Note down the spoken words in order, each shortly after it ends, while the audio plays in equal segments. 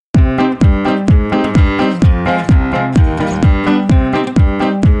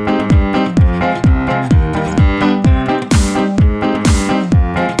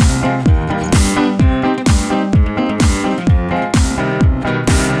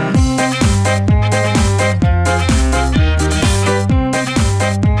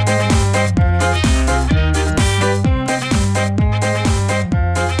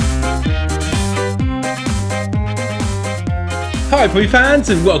Hi, Pompey fans,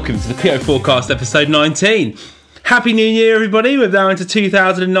 and welcome to the PO Forecast episode 19. Happy New Year, everybody. We're now into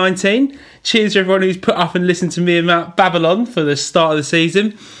 2019. Cheers to everyone who's put up and listened to me and Matt Babylon for the start of the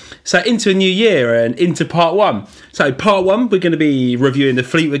season. So, into a new year and into part one. So, part one, we're going to be reviewing the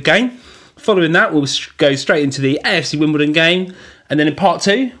Fleetwood game. Following that, we'll go straight into the AFC Wimbledon game. And then in part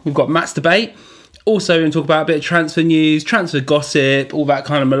two, we've got Matt's debate. Also, we're going to talk about a bit of transfer news, transfer gossip, all that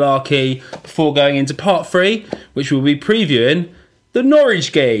kind of malarkey before going into part three, which we'll be previewing the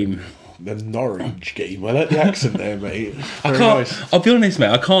Norwich game. The Norwich game. I like the accent there, mate. I can't. Nice. I'll be honest, mate.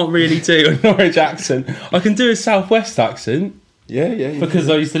 I can't really do a Norwich accent. I can do a Southwest accent. Yeah. Because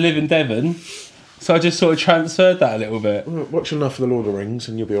I used to live in Devon, so I just sort of transferred that a little bit. Well, watch enough of the Lord of the Rings,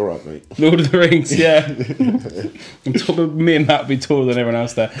 and you'll be all right, mate. Lord of the Rings, yeah. I'm talking. Me and Matt will be taller than everyone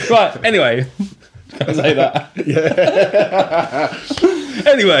else there. Right. Anyway, can I say that?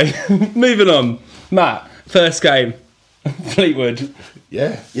 Yeah. Anyway, moving on. Matt, first game, Fleetwood.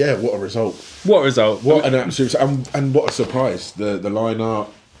 Yeah. What a result! What result? What an absolute and what a surprise! The lineup,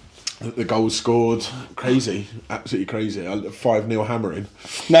 the goals scored, crazy, absolutely crazy. 5-0 hammering.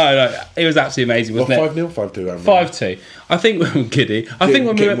 No, it was absolutely amazing, wasn't it? 5-0, 5-2 hammering. 5-2. I think giddy.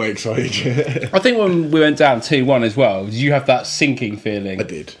 Getting way excited. I think when we went down 2-1 as well, did you have that sinking feeling? I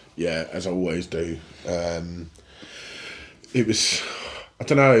did. Yeah, as I always do. It was. I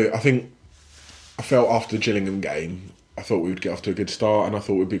don't know. I think I felt after the Gillingham game, I thought we would get off to a good start, and I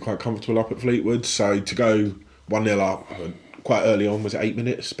thought we'd be quite comfortable up at Fleetwood. So to go 1-0 up quite early on, was it 8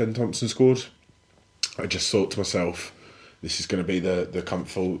 minutes? Ben Thompson scored. I just thought to myself, this is going to be the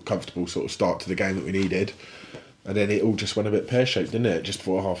comfortable sort of start to the game that we needed. And then it all just went a bit pear-shaped, didn't it? Just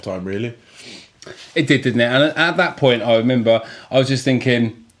before half time, really. It did, didn't it? And at that point, I remember I was just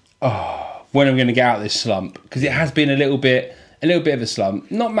thinking, when are we going to get out of this slump? Because it has been a little bit of a slump.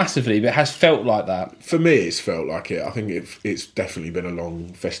 Not massively, but it has felt like that. For me, it's felt like it. I think it's definitely been a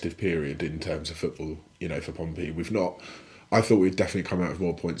long festive period in terms of football, for Pompey. I thought we'd definitely come out with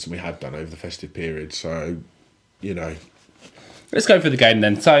more points than we had done over the festive period. So, Let's go for the game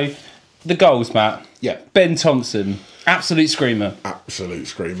then. So, the goals, Matt. Yeah. Ben Thompson, absolute screamer. Absolute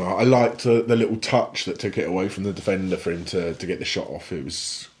screamer. I liked the little touch that took it away from the defender for him to get the shot off. It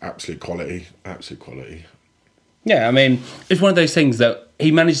was absolute quality. Absolute quality. Yeah, I mean, it's one of those things that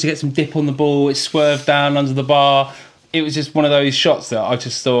he managed to get some dip on the ball, it swerved down under the bar. It was just one of those shots that I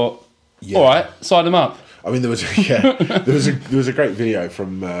just thought, all right, side him up. I mean, there was a great video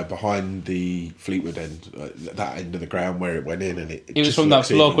from behind the Fleetwood end, that end of the ground where it went in, and it was from that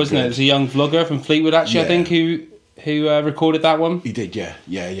vlog, wasn't it? It was a young vlogger from Fleetwood, actually, I think, who recorded that one. He did, yeah.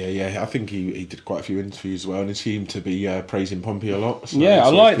 I think he did quite a few interviews as well, and he seemed to be praising Pompey a lot. So yeah, I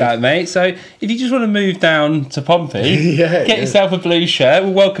like that, mate. So if you just want to move down to Pompey, get yourself a blue shirt.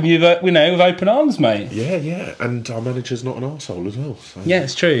 We'll welcome you, with open arms, mate. Yeah, and our manager's not an arsehole as well. So. Yeah,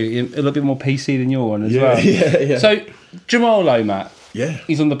 it's true. A little bit more PC than your one as well. Yeah. So Jamal Lowe, Matt. Yeah,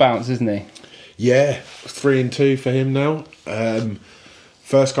 he's on the bounce, isn't he? Yeah, 3-2 for him now.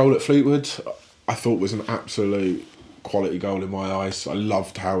 First goal at Fleetwood, I thought was an absolute quality goal in my eyes. I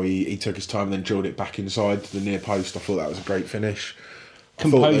loved how he took his time and then drilled it back inside to the near post. I thought that was a great finish.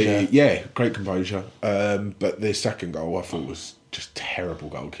 Composure. Great composure. But the second goal I thought was just terrible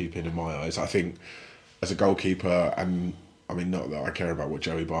goalkeeping in my eyes. I think as a goalkeeper, and I mean, not that I care about what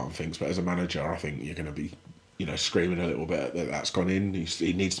Joey Barton thinks, but as a manager, I think you're going to be screaming a little bit that that's gone in.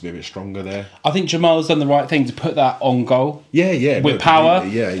 He needs to be a bit stronger there. I think Jamal's done the right thing to put that on goal. Yeah. With power.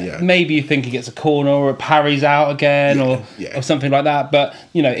 Yeah. Maybe you think he gets a corner or it parries out again or something like that. But,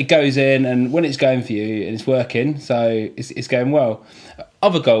 it goes in, and when it's going for you and it's working, so it's going well.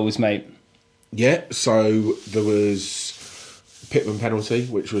 Other goals, mate. Yeah, so there was Pittman penalty,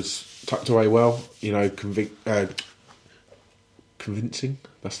 which was tucked away well. Convincing.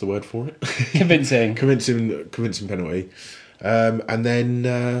 That's the word for it. Convincing. convincing penalty. And then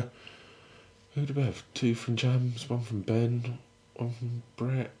who did we have? 2 from Jams, 1 from Ben, 1 from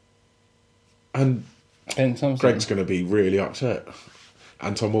Brett. And Ben Thompson. Greg's going to be really upset.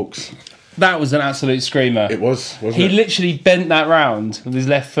 Anton Walks. That was an absolute screamer. It was, wasn't he it? He literally bent that round with his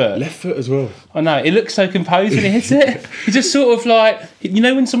left foot. Left foot as well. I know. It looks so composed when he hits it. He just sort of like,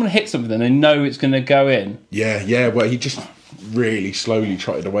 when someone hits something and they know it's going to go in. Yeah. Well, he just really slowly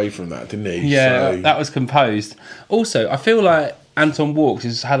trotted away from that, didn't he? Yeah, that was composed. Also, I feel like Anton Walks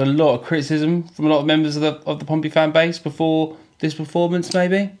has had a lot of criticism from a lot of members of the Pompey fan base before this performance,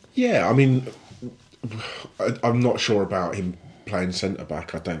 maybe? Yeah, I mean, I'm not sure about him playing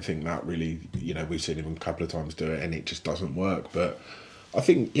centre-back. I don't think that really, we've seen him a couple of times do it and it just doesn't work. But I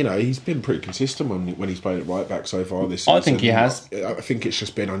think, he's been pretty consistent when he's played at right back so far this season. I think he has. I think it's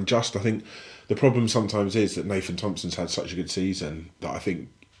just been unjust. I think the problem sometimes is that Nathan Thompson's had such a good season that I think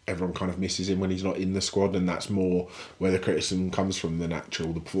everyone kind of misses him when he's not in the squad, and that's more where the criticism comes from than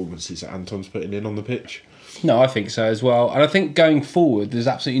the performances that Anton's putting in on the pitch. No, I think so as well. And I think going forward, there's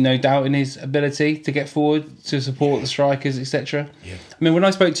absolutely no doubt in his ability to get forward, to support the strikers, etc. Yeah. I mean, when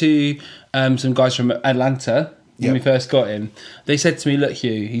I spoke to some guys from Atlanta when we first got him, they said to me, look,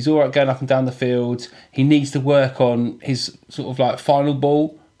 Hugh, he's all right going up and down the field. He needs to work on his sort of like final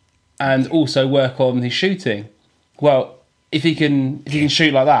ball and also work on his shooting. Well, if he can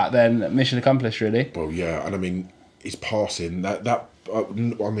shoot like that, then mission accomplished, really. Well, yeah, and I mean, his passing, I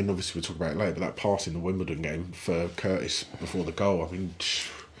mean, obviously we'll talk about it later, but that pass in the Wimbledon game for Curtis before the goal, I mean,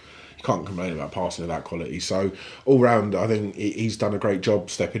 you can't complain about passing of that quality. So, all round, I think he's done a great job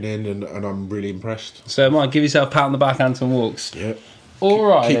stepping in, and I'm really impressed. So, Mike, give yourself a pat on the back, Anton Walks. Yeah. All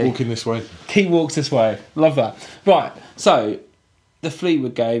right. Keep walking this way. Keep walks this way. Love that. Right, so, the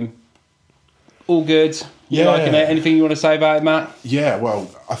Fleetwood game, all good. You liking it? Anything you want to say about it, Matt? Yeah, well,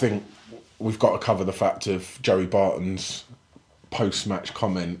 I think we've got to cover the fact of Joey Barton's post-match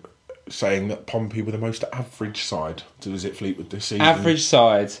comment saying that Pompey were the most average side to visit Fleetwood this season. Average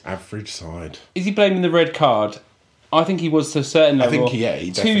side. Average side. Is he blaming the red card? I think he was to a certain level. I think, yeah,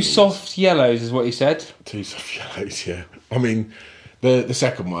 he definitely Two soft yellows is what he said. Two soft yellows, yeah. I mean, the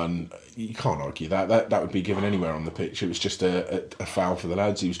second one, you can't argue that. That would be given anywhere on the pitch. It was just a foul for the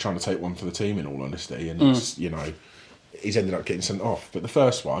lads. He was trying to take one for the team, in all honesty, and it's, he's ended up getting sent off. But the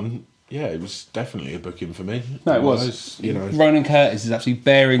first one, yeah, it was definitely a booking for me. No, it was. Ronan Curtis is actually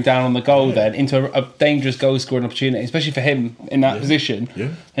bearing down on the goal then into a dangerous goal scoring opportunity, especially for him in that position. Yeah.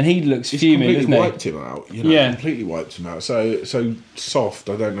 And he looks fuming, doesn't he? Wiped him out. Completely wiped him out. So soft.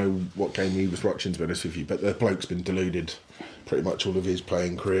 I don't know what game he was watching, to be honest with you, but the bloke's been deluded pretty much all of his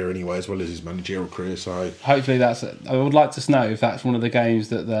playing career anyway, as well as his managerial career. So hopefully that's it. I would like to know if that's one of the games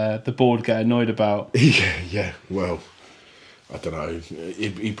that the board get annoyed about. Yeah. Well, I don't know.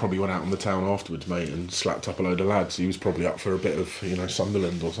 He probably went out on the town afterwards, mate, and slapped up a load of lads. He was probably up for a bit of,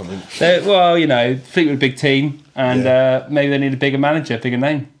 Sunderland or something. Fleetwood big team, and maybe they need a bigger manager, bigger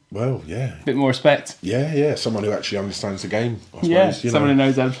name. Well, yeah. A bit more respect. Yeah. Someone who actually understands the game, I suppose. Yeah, someone who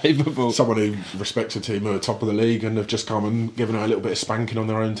knows how to play football. Someone who respects a team who are top of the league and have just come and given her a little bit of spanking on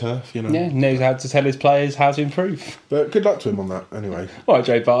their own turf, Yeah, knows how to tell his players how to improve. But good luck to him on that, anyway. All right,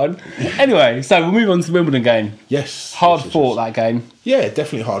 Joe Barton. Anyway, so we'll move on to the Wimbledon game. Yes. Hard fought, that game. Yeah,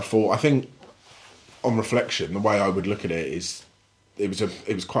 definitely hard fought. I think, on reflection, the way I would look at it is it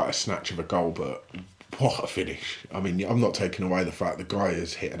was quite a snatch of a goal, but what a finish. I mean, I'm not taking away the fact the guy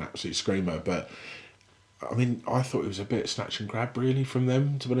has hit an absolute screamer, but I mean, I thought it was a bit snatch and grab really from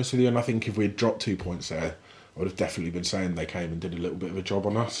them, to be honest with you, and I think if we had dropped 2 points there, I would have definitely been saying they came and did a little bit of a job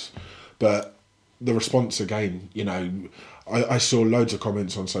on us. But the response again, I saw loads of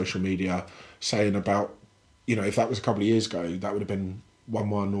comments on social media saying about, if that was a couple of years ago, that would have been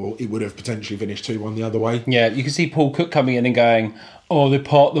 1-1, or it would have potentially finished 2-1 the other way. Yeah, you can see Paul Cook coming in and going, they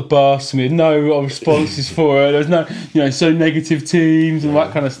parked the bus, we had no responses for it, there's no, so negative teams and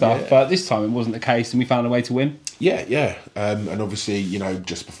that kind of stuff. Yeah. But this time it wasn't the case and we found a way to win. Yeah. And obviously,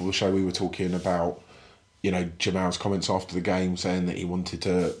 just before the show we were talking about, Jamal's comments after the game saying that he wanted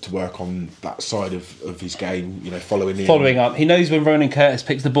to work on that side of his game, following up. He knows when Ronan Curtis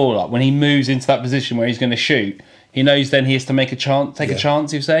picks the ball up, when he moves into that position where he's going to shoot, he knows then he has to take a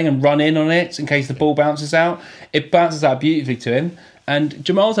chance, you're saying, and run in on it in case the ball bounces out. It bounces out beautifully to him. And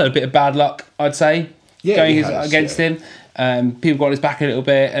Jamal's had a bit of bad luck, I'd say, going against him. People got on his back a little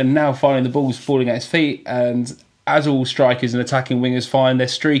bit, and now finally the ball's falling at his feet. And as all strikers and attacking wingers find, they're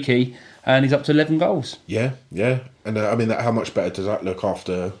streaky, and he's up to 11 goals. Yeah. And how much better does that look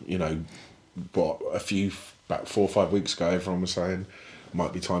after, about 4 or 5 weeks ago, everyone was saying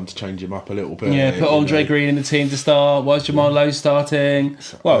might be time to change him up a little bit. Yeah, put Andre Green in the team to start. Why is Jamal Lowe starting?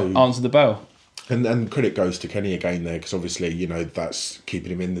 Well, answer the bell. And credit goes to Kenny again there, because obviously, that's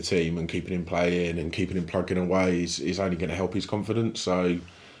keeping him in the team and keeping him playing and keeping him plugging away is only going to help his confidence. So,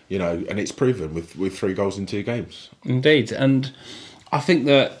 and it's proven with 3 goals in 2 games. Indeed. And I think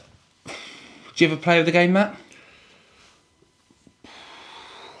that... Do you have a player of the game, Matt?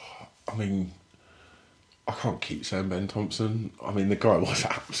 I mean, I can't keep saying Ben Thompson. I mean, the guy was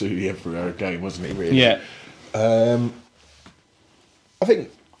absolutely everywhere again, wasn't he, really? Yeah. I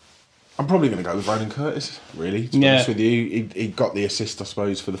think I'm probably going to go with Ronan Curtis, really, to be honest with you. He got the assist, I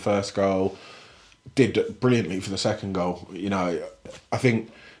suppose, for the first goal. Did brilliantly for the second goal. I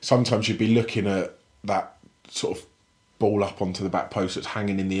think sometimes you'd be looking at that sort of ball up onto the back post that's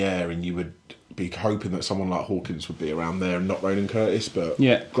hanging in the air, and you would be hoping that someone like Hawkins would be around there and not Ronan Curtis, but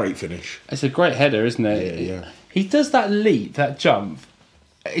Yeah. great finish. It's a great header, isn't it? Yeah. He does that leap, that jump.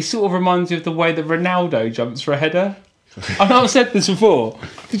 It sort of reminds me of the way that Ronaldo jumps for a header. I know I've said this before.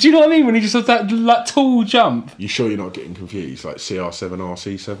 Did you know what I mean? When he just does that like tall jump. You sure you're not getting confused? Like CR7,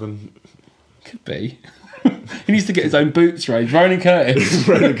 RC7? Could be. He needs to get his own boots range. Ronan Curtis.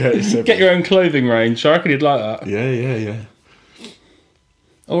 Ronan Curtis 7. Get your own clothing range. I reckon he'd like that. Yeah.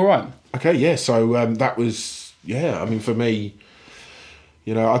 All right. Okay, yeah, so that was, I mean, for me,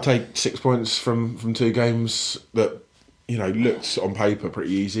 I take 6 points from 2 games that, looked on paper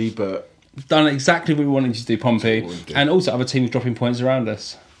pretty easy, but... Done exactly what we wanted to do, Pompey. And also other teams dropping points around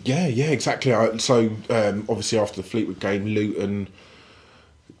us. Yeah, exactly. So, obviously, after the Fleetwood game, Luton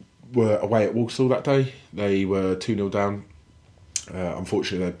were away at Walsall that day. They were 2-0 down.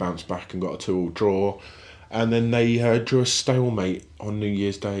 Unfortunately, they bounced back and got a 2-2 draw. And then they drew a stalemate on New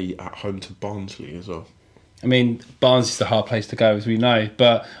Year's Day at home to Barnsley as well. I mean, Barnsley's the hard place to go, as we know.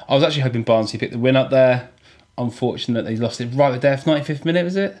 But I was actually hoping Barnsley picked the win up there. Unfortunate they lost it right at the 95th minute,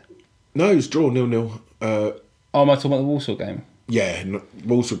 was it? No, it was draw 0-0. Am I talking about the Walsall game? Yeah,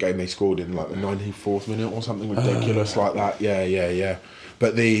 Walsall game they scored in like the 94th minute or something ridiculous like that. Yeah.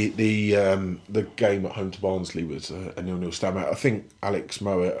 But the game at home to Barnsley was a 0-0 stalemate. I think Alex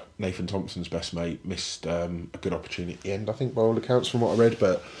Mowat, Nathan Thompson's best mate, missed a good opportunity at the end, I think, by all accounts from what I read,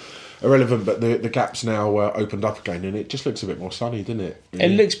 but irrelevant. But the gap's now opened up again, and it just looks a bit more sunny, doesn't it? Really?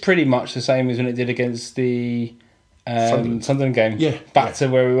 It looks pretty much the same as when it did against the Sunderland game. Yeah. Back to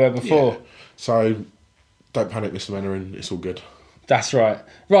where we were before. Yeah. So don't panic, Mr. Mennerin, it's all good. That's right.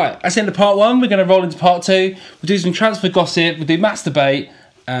 Right, that's the end of part 1. We're going to roll into part 2. We'll do some transfer gossip. We'll do Matt's debate.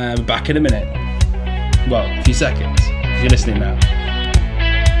 We're back in a minute. Well, a few seconds. If you're listening now.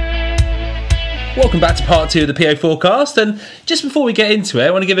 Welcome back to part 2 of the PO Forecast. And just before we get into it,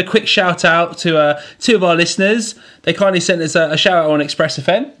 I want to give a quick shout out to 2 of our listeners. They kindly sent us a shout out on Express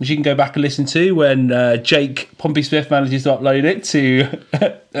FM, which you can go back and listen to when Jake Pompey Smith manages to upload it to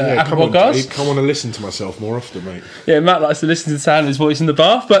Apple Podcasts. Come on and listen to myself more often, mate. Yeah, Matt likes to listen to the sound of his voice in the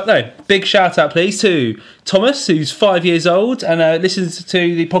bath. But no, big shout out, please, to Thomas, who's 5 years old and listens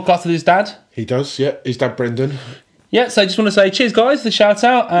to the podcast with his dad. He does, yeah. His dad, Brendan. Yeah, so I just want to say cheers, guys, for the shout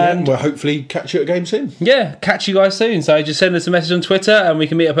out. And we'll hopefully catch you at a game soon. Yeah, catch you guys soon. So just send us a message on Twitter and we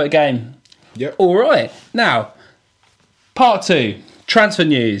can meet up at a game. Yep. All right. Now, part 2, transfer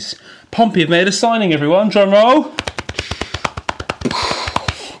news. Pompey have made a signing, everyone. Drum roll.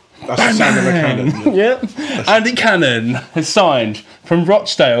 That's the sound of a cannon. Yep. Andy Cannon has signed from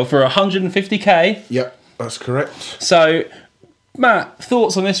Rochdale for 150k. Yep, that's correct. So, Matt,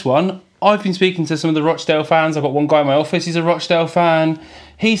 thoughts on this one? I've been speaking to some of the Rochdale fans. I've got one guy in my office, he's a Rochdale fan.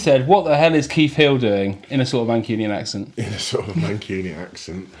 He said, what the hell is Keith Hill doing? In a sort of Mancunian accent. In a sort of Mancunian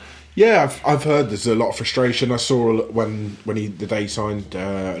accent. Yeah, I've heard there's a lot of frustration. I saw when the day signed,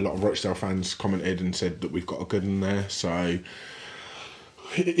 a lot of Rochdale fans commented and said that we've got a good in there. So,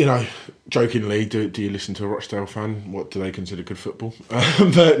 jokingly, do you listen to a Rochdale fan? What do they consider good football?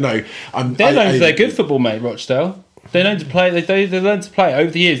 But no, they're known for their good football, mate. Rochdale. They learn to play. They learn to play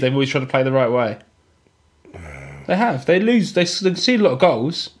over the years. They've always tried to play the right way. They have. They lose. They concede a lot of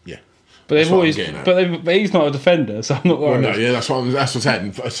goals. Yeah, but they've always. But he's not a defender, so I'm not worried. Well, no, yeah, that's what I'm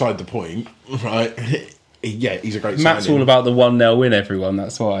saying. Aside the point, right? Yeah, he's a great. Matt's all about the 1-0 win. Everyone.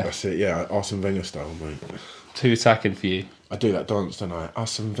 That's why. That's it. Yeah, Arsene Wenger style, mate. Too attacking for you. I do that dance, don't I?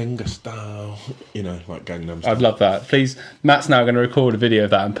 Arsene Wenger style. Like Gangnam Style. I'd love that. Please, Matt's now going to record a video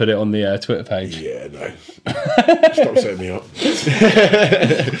of that and put it on the Twitter page. Yeah, no. Stop setting me up.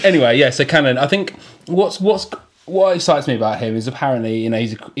 Anyway, yeah. So Cannon, I think what excites me about him is apparently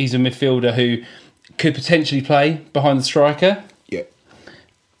he's a midfielder who could potentially play behind the striker. Yeah.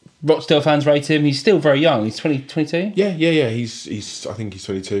 Rochdale fans rate him. He's still very young. He's 22. Yeah. He's I think he's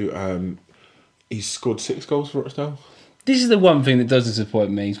 22. He's scored 6 goals for Rochdale. This is the one thing that does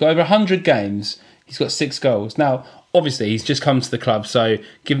disappoint me. He's got over 100 games. He's got 6 goals. Now, obviously, he's just come to the club, so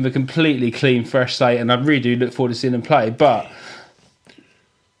give him a completely clean, fresh slate, and I really do look forward to seeing him play. But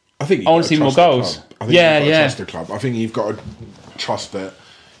I think I want to see more goals. I think you've got to trust the club. I think you've got to trust that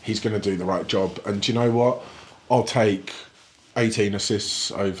he's going to do the right job. And do you know what? I'll take 18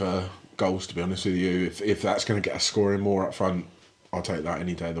 assists over goals, to be honest with you. If that's going to get us scoring more up front, I'll take that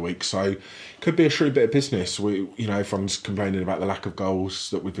any day of the week. So, could be a shrewd bit of business. Everyone's complaining about the lack of goals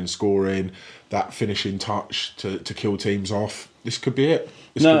that we've been scoring, that finishing touch to kill teams off. This could be it.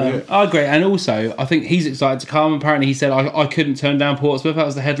 I agree. And also, I think he's excited to come. Apparently, he said, I couldn't turn down Portsmouth. That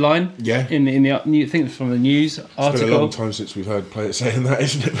was the headline. Yeah. In the I think it was from the news article. It's been a long time since we've heard players saying that,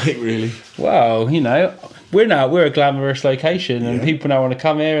 isn't it, mate, really? Well, we're a glamorous location, and Yeah. people now want to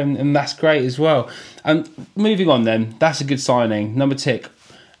come here, and that's great as well. And moving on, then, that's a good signing. Big tick.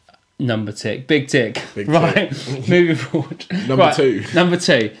 Big Right, moving forward. Number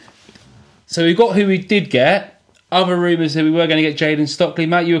two. So we've got who we did get. Other rumours that we were going to get Jayden Stockley.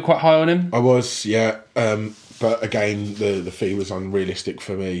 Matt, you were quite high on him. I was, yeah. But again, the fee was unrealistic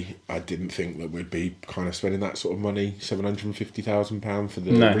for me. I didn't think that we'd be kind of spending that sort of money, £750,000 for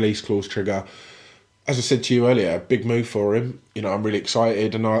the release clause trigger. As I said to you earlier, big move for him. You know, I'm really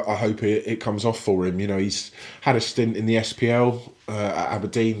excited, and I hope it comes off for him. You know, he's had a stint in the SPL at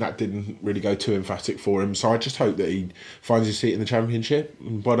Aberdeen. That didn't really go too emphatic for him. So I just hope that he finds his seat in the Championship.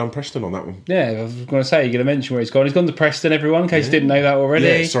 And well done, Preston, on that one. Yeah, I was going to say, you're going to mention where he's gone. He's gone to Preston, everyone, in case you didn't know that already.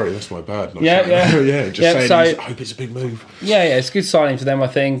 Yeah, sorry, that's my bad. Yeah. Just saying, I hope it's a big move. Yeah, it's a good signing for them, I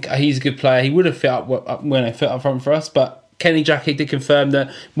think. He's a good player. He would have fit up front for us, but Kenny Jackett did confirm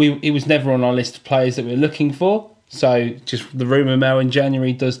that he was never on our list of players that we were looking for. So just the rumour mill in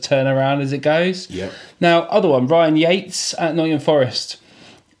January does turn around as it goes. Yeah. Now, other one, Ryan Yates at Nottingham Forest.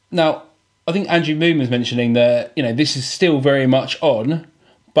 Now, I think Andrew Moon was mentioning that, you know, this is still very much on,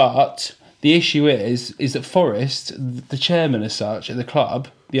 but the issue is that Forest, the chairman as such at the club,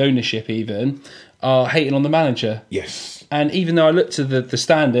 the ownership even, are hating on the manager. Yes. And even though I looked at the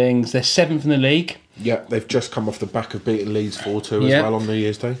standings, they're 7th in the league. Yeah, they've just come off the back of beating Leeds 4-2 as well on New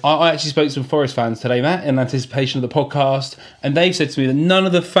Year's Day. I actually spoke to some Forest fans today, Matt, in anticipation of the podcast, and they've said to me that none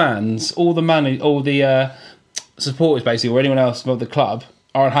of the fans, all the supporters basically, or anyone else of the club,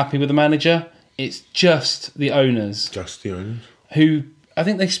 are unhappy with the manager. It's just the owners. Just the owners. Who, I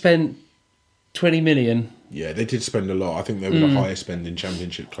think they spent 20 million. Yeah, they did spend a lot. I think they were the highest spending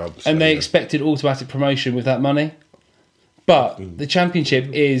Championship clubs. And they expected automatic promotion with that money. But the Championship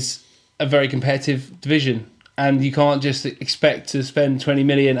is a very competitive division, and you can't just expect to spend 20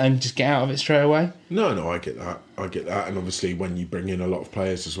 million and just get out of it straight away. No, I get that. And obviously when you bring in a lot of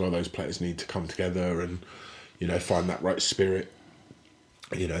players as well, those players need to come together and, you know, find that right spirit,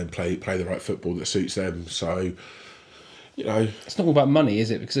 you know, and play the right football that suits them. So, you know... It's not all about money,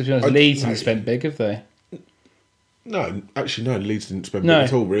 is it? Because if you're honest, Leeds haven't spent big, have they? No, actually, no. Leeds didn't spend big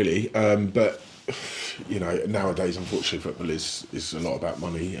at all, really. But, you know, nowadays, unfortunately, football is a lot about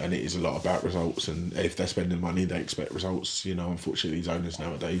money, and it is a lot about results. And if they're spending money, they expect results. You know, unfortunately, these owners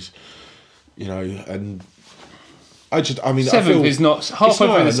nowadays, you know, and I mean, Seventh I feel is not halfway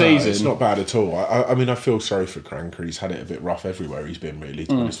through the season. It's not bad at all. I mean, I feel sorry for Cranker. He's had it a bit rough everywhere he's been, really,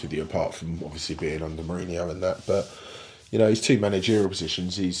 to be honest with you, apart from obviously being under Mourinho and that. But, you know, his two managerial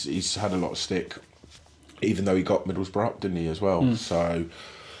positions, he's had a lot of stick. Even though he got Middlesbrough up, didn't he, as well? So,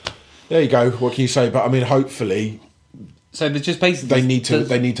 there you go. What can you say? But, I mean, hopefully... So, they're just basically...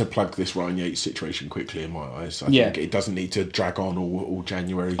 They need to plug this Ryan Yates situation quickly, in my eyes. I think it doesn't need to drag on all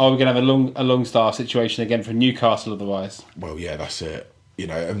January. Oh, we're going to have a long staff situation again for Newcastle otherwise. Well, yeah, that's it. You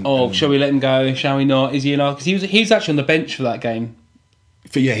know, shall we let him go? Shall we not? Is he enough? Because he was actually on the bench for that game.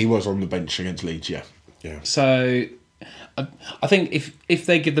 He was on the bench against Leeds, yeah. So... I think if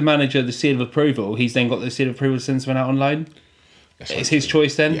they give the manager the seal of approval, he's then got the seal of approval to send someone out on loan. It's his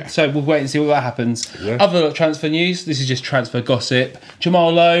choice then. Yeah. So we'll wait and see what that happens. Yeah. Other transfer news, this is just transfer gossip.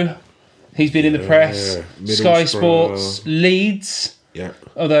 Jamal Lowe, he's been in the press. Sky Sports, Leeds. Yeah.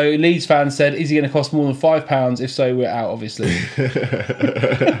 Although Leeds fans said, is he going to cost more than £5? If so, we're out, obviously.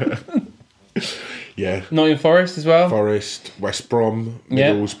 Yeah. Nottingham Forest as well. Forest, West Brom,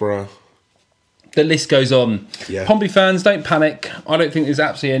 Middlesbrough. The list goes on. Yeah. Pompey fans, don't panic. I don't think there's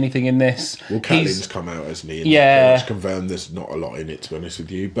absolutely anything in this. Well, Catlin's come out, hasn't he? It's confirmed there's not a lot in it, to be honest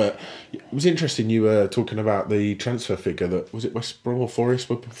with you. But it was interesting you were talking about the transfer figure that... Was it West Brom or Forest?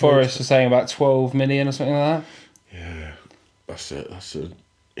 Forest were saying about 12 million or something like that. Yeah. That's an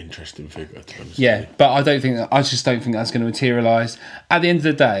interesting figure, to be honest. Yeah, but I just don't think that's going to materialise. At the end of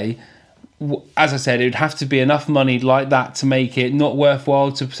the day... As I said, it would have to be enough money like that to make it not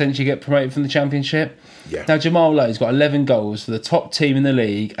worthwhile to potentially get promoted from the Championship. Yeah. Now, Jamal Lowe's got 11 goals for the top team in the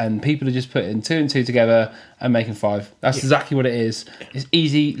league, and people are just putting 2 and 2 together and making 5. That's exactly what it is. It's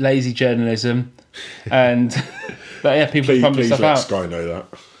easy, lazy journalism. And people are pumping stuff out. Please let Sky know that.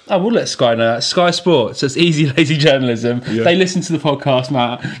 Oh, we'll let Sky know that. Sky Sports, that's easy, lazy journalism. Yeah. They listen to the podcast,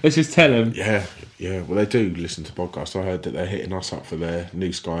 Matt. Let's just tell them. Yeah. Well, they do listen to podcasts. I heard that they're hitting us up for their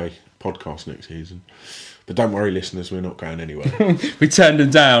new Sky podcast next season. But don't worry, listeners, we're not going anywhere. We turned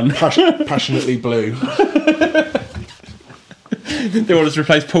them down. Passionately blue. They want us to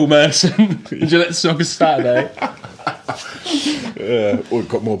replace Paul Merson in Gillette Soccer Saturday. We've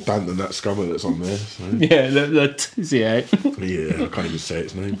got more bant than that scummer that's on there. So. Yeah, yeah. Yeah, I can't even say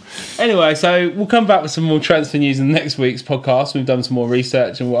its name. Anyway, so we'll come back with some more transfer news in next week's podcast. We've done some more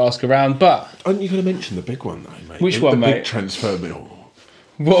research and we'll ask around. But aren't you going to mention the big one, though, mate? Which the one, mate? The big transfer bill.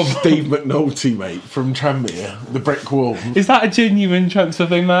 What? Steve McNulty, mate, from Tranmere, the brick wall. Is that a genuine transfer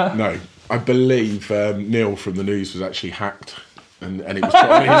thing, Matt? No, I believe Neil from the news was actually hacked, and it was put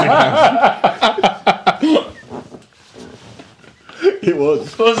on his account. It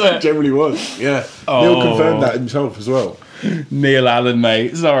was. Was it? It generally was, yeah. Oh. Neil confirmed that himself as well. Neil Allen,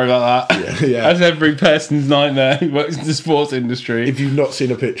 mate. Sorry about that. Yeah. That's every person's nightmare who works in the sports industry. If you've not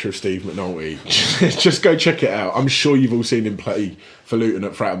seen a picture of Steve McNulty, just go check it out. I'm sure you've all seen him play for Luton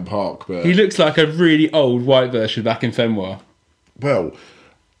at Fratton Park. But He looks like a really old white version back in Fenwar. well,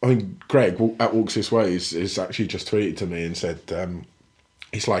 I mean, Greg at Walks This Way is actually just tweeted to me and said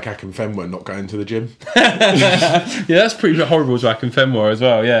it's like Akin Fenwar not going to the gym. Yeah, that's pretty horrible to back in Fenwar as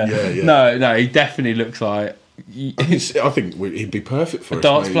well, yeah. Yeah. No, he definitely looks like... I think he'd be perfect for us,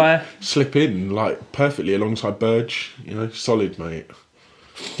 darts mate. player? Slip in like perfectly alongside Burge. Solid, mate.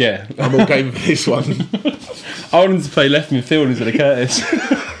 Yeah. I'm all game for this one. I want him to play left midfield instead of Curtis.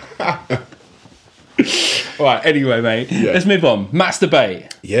 Right, anyway, mate. Yeah. Let's move on. Matt's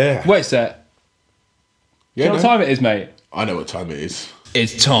debate. Yeah. Wait a sec. Do you know what time it is, mate? I know what time it is.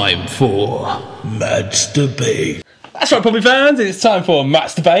 It's time for Matt's debate. That's right, Poppy fans. It's time for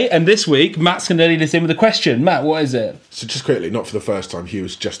Matt's debate. And this week, Matt's going to lead us in with a question. Matt, what is it? So just quickly, not for the first time, Hugh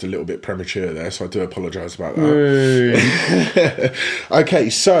was just a little bit premature there, so I do apologise about that. Okay,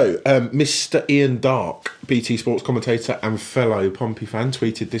 so Mr. Ian Dark, BT Sports commentator and fellow Pompey fan,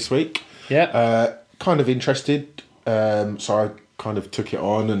 tweeted this week. Yeah. Kind of interested, so I kind of took it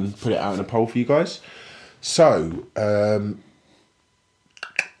on and put it out in a poll for you guys. So,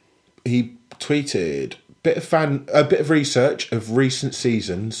 he tweeted... A bit of research of recent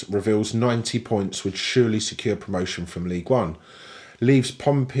seasons reveals 90 points would surely secure promotion from League One. Leaves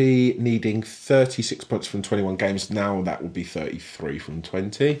Pompey needing 36 points from 21 games. Now that would be 33 from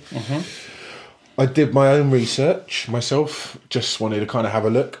 20. I did my own research myself. Just wanted to kind of have a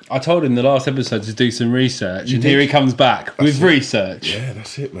look. I told him the last episode to do some research, and did? here he comes back with research. Yeah,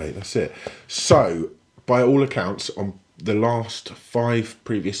 that's it, mate. That's it. So, by all accounts, on the last 5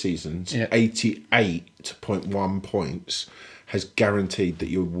 previous seasons, 88.1 points has guaranteed that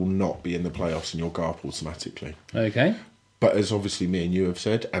you will not be in the playoffs and you'll go up automatically. Okay. But as obviously me and you have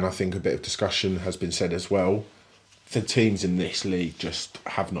said, and I think a bit of discussion has been said as well, the teams in this league just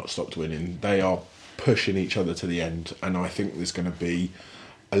have not stopped winning. They are pushing each other to the end, and I think there's going to be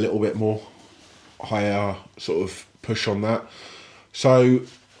a little bit more higher sort of push on that. So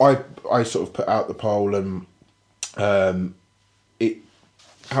I sort of put out the poll and it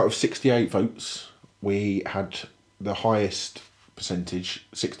out of 68 votes we had the highest percentage,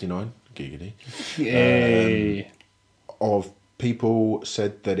 69 giggity, Yay. of people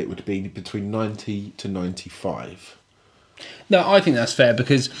said that it would be between 90 to 95. No, I think that's fair,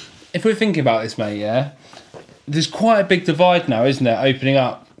 because if we're thinking about this, mate, yeah, there's quite a big divide now, isn't there, opening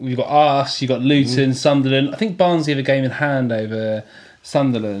up. We've got us, you've got Luton, Sunderland. I think Barnsley have a game in hand over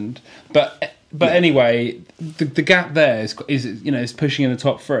Sunderland. But anyway, the gap there is pushing in the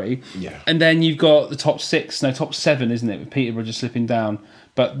top 3. Yeah. And then you've got the top 7, isn't it, with Peterborough just slipping down.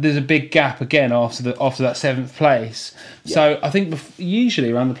 But there's a big gap again after that 7th place. Yeah. So I think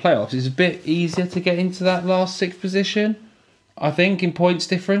usually around the playoffs it's a bit easier to get into that last 6th position, I think, in points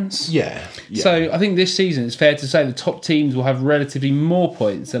difference. Yeah. So I think this season it's fair to say the top teams will have relatively more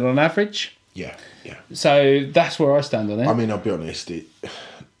points than on average. Yeah. So that's where I stand on it. I mean, I'll be honest,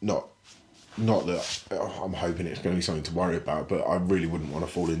 not that I'm hoping it's going to be something to worry about, but I really wouldn't want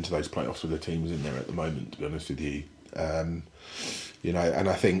to fall into those playoffs with the teams in there at the moment, to be honest with you. And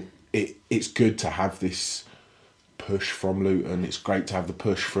I think it's good to have this push from Luton. It's great to have the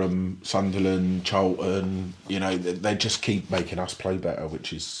push from Sunderland, Charlton. They just keep making us play better,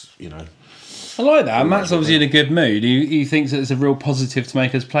 which is, I like that. Matt's obviously in a good mood. He thinks that it's a real positive to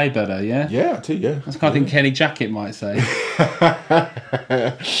make us play better, yeah? Yeah, I do, yeah. That's the kind of thing Kenny Jackett might say.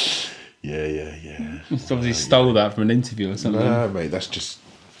 Yeah. He's obviously stole that from an interview or something. No, mate, that's just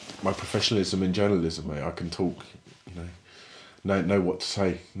my professionalism in journalism, mate. I can talk, know what to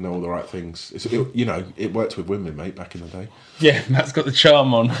say, know all the right things. It worked with women, mate, back in the day. Yeah, Matt's got the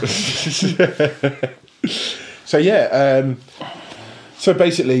charm on. So, yeah, so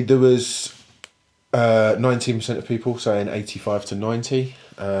basically there was 19% of people saying 85 to 90,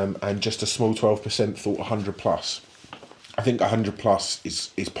 and just a small 12% thought 100 plus. I think 100 plus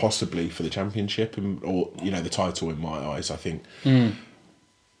is possibly for the championship or the title in my eyes. I think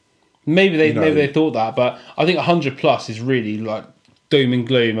Maybe they thought that, but I think 100 plus is really like doom and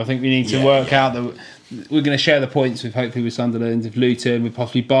gloom. I think we need to work out that we're going to share the points with hopefully with Sunderland, with Luton, with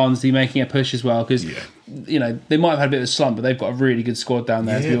possibly Barnsley making a push as well, because you know they might have had a bit of a slump, but they've got a really good squad down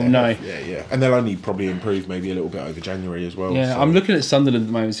there, as we all know. Yeah, and they'll only probably improve maybe a little bit over January as well. Yeah, so. I'm looking at Sunderland at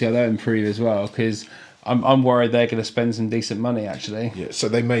the moment to see how they'll improve as well, because I'm worried they're going to spend some decent money actually. Yeah, so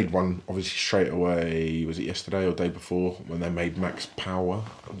they made one obviously straight away. Was it yesterday or day before when they made Max Power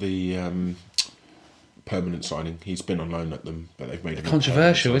the permanent signing? He's been on loan at them, but they've made him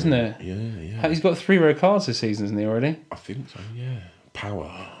controversial, isn't it? Yeah. He's got 3 red cards this season, hasn't he already? I think so. Yeah,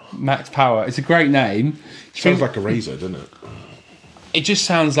 Power. Max Power. It's a great name. Sounds like a razor, doesn't it? It just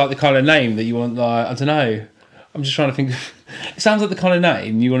sounds like the kind of name that you want. Like, I don't know. I'm just trying to think. It sounds like the kind of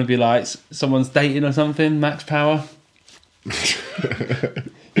name you want to be like someone's dating or something. Max Power.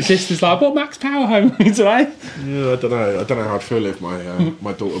 His sister's like, I bought Max Power home today. Yeah, I don't know how I'd feel if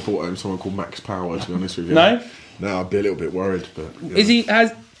my daughter bought home someone called Max Power. To be honest with you, no, I'd be a little bit worried. But is he?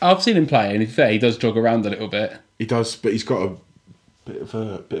 I've seen him play, and he does jog around a little bit. He does, but he's got a bit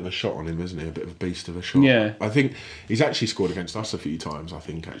of a shot on him, isn't he? A bit of a beast of a shot. Yeah, I think he's actually scored against us a few times. I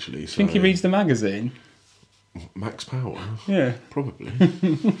think actually. So. I think he reads the magazine. Max Power. Yeah, probably.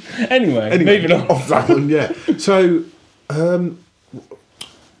 anyway, moving on. Off that one, yeah. So,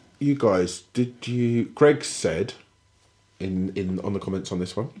 you guys, Greg said in on the comments on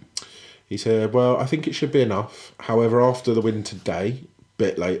this one, he said, well, I think it should be enough. However, after the win today,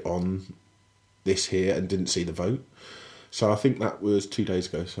 bit late on this here and didn't see the vote. So I think that was 2 days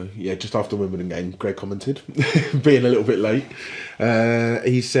ago. So yeah, just after the Wimbledon game, Greg commented, being a little bit late.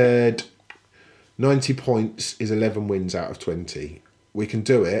 He said 90 points is 11 wins out of 20. We can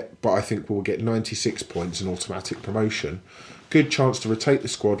do it, but I think we'll get 96 points and automatic promotion. Good chance to rotate the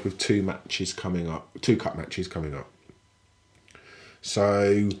squad with 2 cup matches coming up.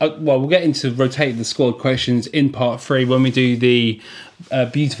 So, well, we'll get into rotating the squad questions in part 3 when we do the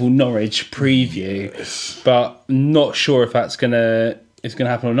beautiful Norwich preview. Yes. But not sure if it's gonna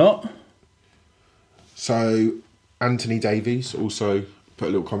happen or not. So, Anthony Davies also put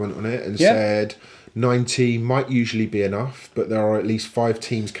a little comment on it and said 90 might usually be enough, but there are at least 5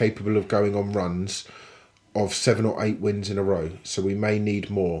 teams capable of going on runs of 7 or 8 wins in a row, so we may need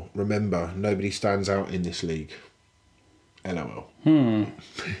more. Remember, nobody stands out in this league. LOL.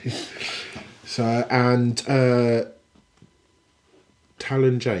 So, and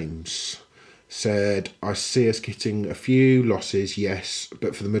Talon James said, I see us getting a few losses, yes,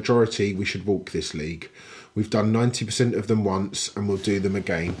 but for the majority we should walk this league. We've done 90% of them once and we'll do them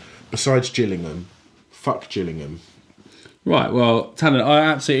again. Besides Gillingham, fuck Gillingham. Right, well, Talon, I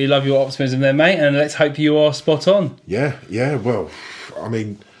absolutely love your optimism there, mate, and let's hope you are spot on. Yeah, well, I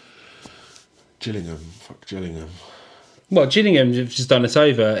mean, fuck Gillingham. Well, Gillingham have just done us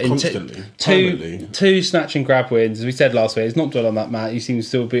over in two snatch and grab wins. As we said last week, it's not done on that, Matt. You seem to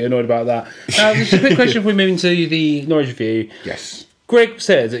still be annoyed about that. Now, just a quick question before we move into the Norwich review. Yes. Greg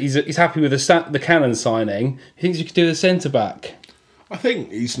said that he's happy with the Cannon signing. He thinks you could do the centre-back. I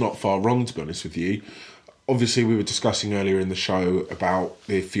think he's not far wrong, to be honest with you. Obviously, we were discussing earlier in the show about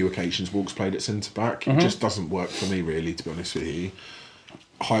the few occasions Walks played at centre-back. It just doesn't work for me, really, to be honest with you.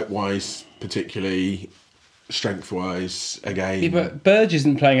 Height-wise, particularly... strength-wise, again. Yeah, but Burge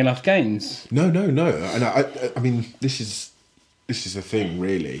isn't playing enough games. No. And I mean, this is the thing,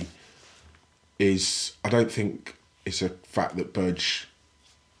 really, is I don't think it's a fact that Burge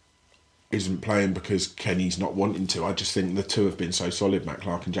isn't playing because Kenny's not wanting to. I just think the two have been so solid, Matt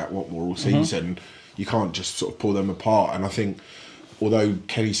Clark and Jack Watmore, all season. You can't just sort of pull them apart. And I think, although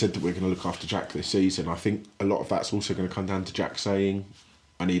Kenny said that we're going to look after Jack this season, I think a lot of that's also going to come down to Jack saying,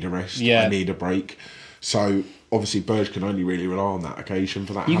 I need a rest, I need a break. So, obviously, Burge can only really rely on that occasion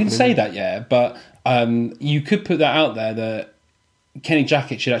for that You happening. can say that, yeah, but you could put that out there that Kenny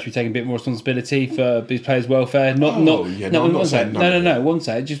Jackett should actually take a bit more responsibility for his players' welfare. One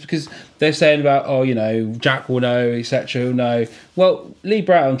sec. Just because they're saying about, Jack will know, etc. will know. Well, Lee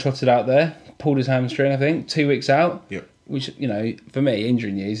Brown trotted out there, pulled his hamstring, I think, 2 weeks out. Yep. Which, for me,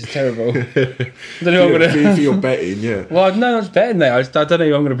 injury news is terrible. I don't know what I'm going to... For your betting, yeah. Well, no, I'm betting there. I don't know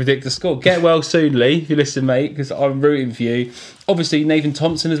who I'm going to predict the score. Get well soon, Lee, if you listen, mate, because I'm rooting for you. Obviously, Nathan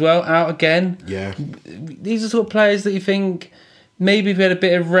Thompson as well, out again. Yeah. These are sort of players that you think, maybe if we had a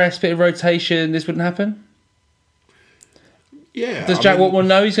bit of rest, bit of rotation, this wouldn't happen? Yeah. Does Jack Watmore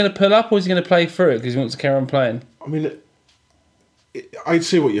know he's going to pull up, or is he going to play through it because he wants to carry on playing? I mean... I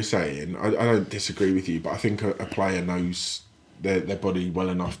see what you're saying. I don't disagree with you, but I think a player knows their body well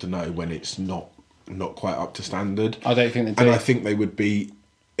enough to know when it's not quite up to standard. I don't think they do. And I think they would be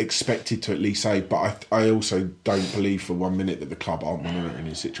expected to at least say, but I also don't believe for 1 minute that the club aren't monitoring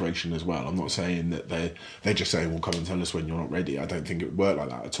his situation as well. I'm not saying that they're just saying, well, come and tell us when you're not ready. I don't think it would work like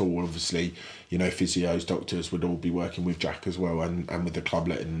that at all. Obviously, physios, doctors would all be working with Jack as well, and with the club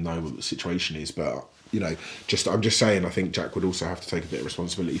letting them know what the situation is. But I'm just saying, I think Jack would also have to take a bit of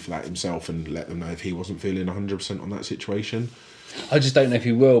responsibility for that himself and let them know if he wasn't feeling 100% on that situation. I just don't know if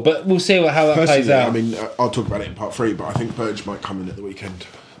he will, but we'll see how that plays out. I mean, I'll talk about it in part 3, but I think Burge might come in at the weekend.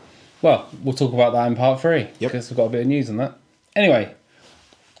 Well, we'll talk about that in part 3, because we've got a bit of news on that. Anyway,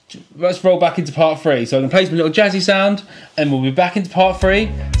 let's roll back into part 3. So I'm going to play some little jazzy sound, and we'll be back into part 3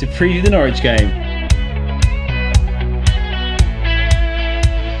 to preview the Norwich game.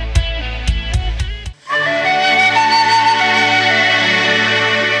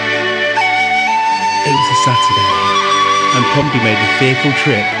 It was a Saturday, and Pompey made the fearful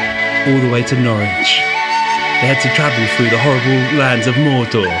trip all the way to Norwich. They had to travel through the horrible lands of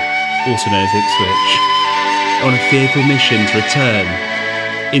Mordor, also known as Ipswich, on a fearful mission to return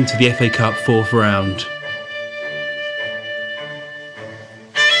into the FA Cup 4th round.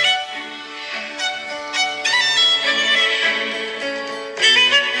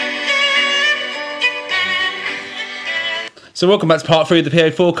 So welcome back to part 3 of the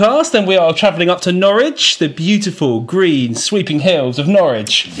PO Forecast, and we are travelling up to Norwich, the beautiful, green, sweeping hills of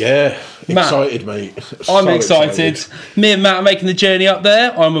Norwich. Yeah, Matt, excited, mate. I'm excited. Me and Matt are making the journey up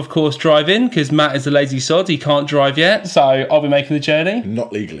there. I'm, of course, driving, because Matt is a lazy sod. He can't drive yet, so I'll be making the journey.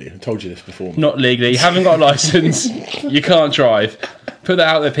 Not legally. I told you this before. Mate. Not legally. You haven't got a licence. You can't drive. Put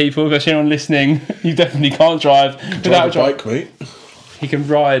that out there, people. If there's anyone listening, you definitely can't drive. Drive a bike, mate. He can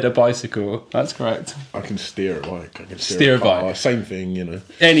ride a bicycle. That's correct. I can steer a bike. I can steer a car. Bike. Same thing,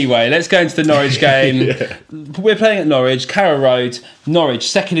 Anyway, let's go into the Norwich game. Yeah. We're playing at Norwich, Carrow Road. Norwich,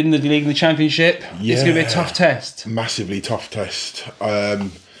 second in the league in the Championship. Yeah. It's going to be a tough test. Massively tough test.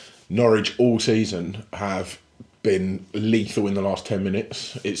 Norwich all season have been lethal in the last 10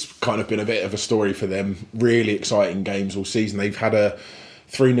 minutes. It's kind of been a bit of a story for them. Really exciting games all season. They've had a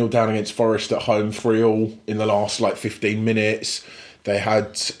 3-0 down against Forest at home, 3-3 in the last 15 minutes. They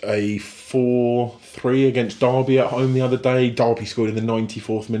had a 4-3 against Derby at home the other day. Derby scored in the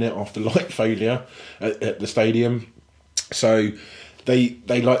 94th minute after light failure at the stadium. So they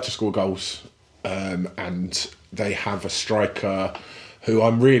like to score goals. And they have a striker who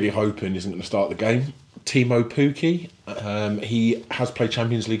I'm really hoping isn't going to start the game. Timo Pukki. He has played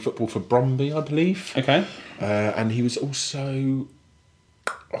Champions League football for Brøndby, I believe. Okay. And he was also...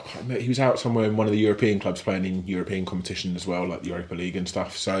 he was out somewhere in one of the European clubs playing in European competition as well, like the Europa League and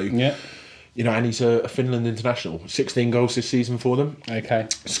stuff. So, yeah. And he's a Finland international. 16 goals this season for them. Okay.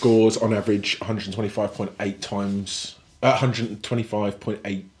 Scores on average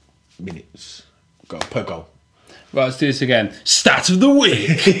 125.8 minutes per goal. Right, let's do this again. Stat of the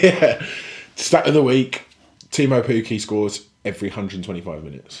week. Yeah. Stat of the week. Timo Pukki scores every 125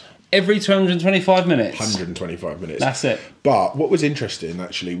 minutes. Every 225 minutes? 125 minutes. That's it. But what was interesting,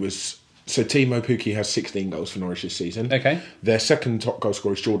 actually, was... So Timo Pukki has 16 goals for Norwich this season. Okay. Their second top goal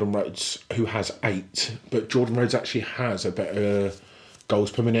scorer is Jordan Rhodes, who has 8. But Jordan Rhodes actually has a better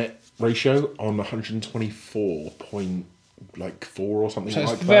goals per minute ratio on 124.4 or something so like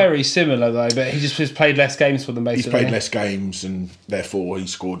that. It's very similar, though, but he just has played less games for them, basically. He's played less games, and therefore he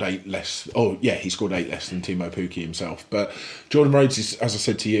scored 8 less. Oh, yeah, he scored 8 less than Timo Pukki himself. But Jordan Rhodes is, as I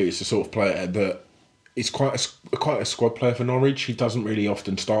said to you, is the sort of player that is quite a squad player for Norwich. He doesn't really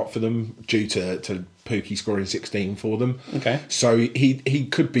often start for them due to Pukki scoring 16 for them. Okay. So he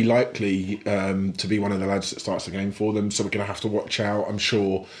could be likely to be one of the lads that starts the game for them. So we're going to have to watch out. I'm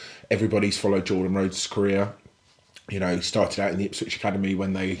sure everybody's followed Jordan Rhodes' career. He started out in the Ipswich Academy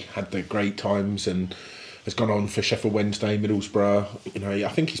when they had their great times and has gone on for Sheffield Wednesday, Middlesbrough. I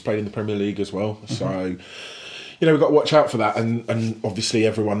think he's played in the Premier League as well. Mm-hmm. So, we've got to watch out for that. And obviously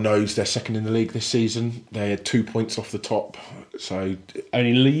everyone knows they're second in the league this season. They had 2 points off the top. So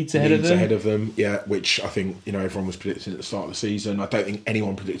only Leeds ahead of them. Yeah, which I think, everyone was predicting at the start of the season. I don't think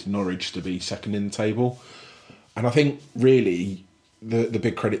anyone predicted Norwich to be second in the table. And I think really the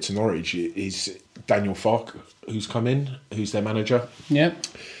big credit to Norwich is Daniel Farke, who's come in, who's their manager. Yeah.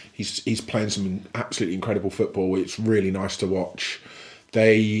 He's playing some absolutely incredible football. It's really nice to watch.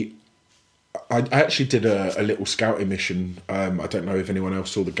 I actually did a little scouting mission. I don't know if anyone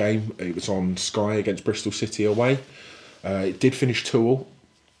else saw the game. It was on Sky against Bristol City away. It did finish 2-2.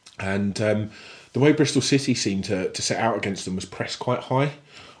 And the way Bristol City seemed to set out against them was press quite high.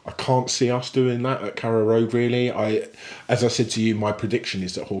 I can't see us doing that at Carrow Road, really. As I said to you, my prediction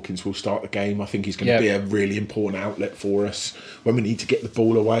is that Hawkins will start the game. I think he's going to be a really important outlet for us when we need to get the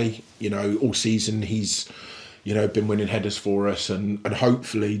ball away. All season he's been winning headers for us, and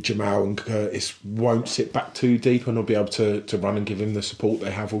hopefully Jamal and Curtis won't sit back too deep and will be able to run and give him the support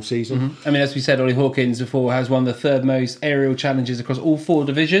they have all season. Mm-hmm. I mean, as we said, Ollie Hawkins before has one of the third most aerial challenges across all 4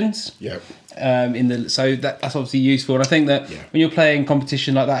 divisions. Yeah. So that's obviously useful, and I think that when you're playing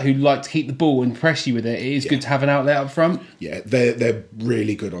competition like that, who like to keep the ball and press you with it, it is good to have an outlet up front. Yeah, they're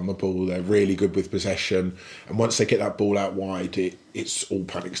really good on the ball. They're really good with possession, and once they get that ball out wide, it's all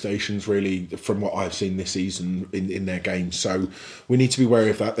panic stations really. From what I've seen this season in their games, so we need to be wary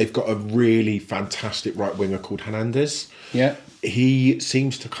of that. They've got a really fantastic right winger called Hernandez. Yeah, he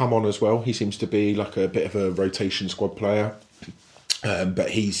seems to come on as well. He seems to be like a bit of a rotation squad player. But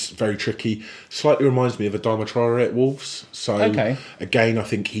he's very tricky. Slightly reminds me of Adama Traore at Wolves. So again, I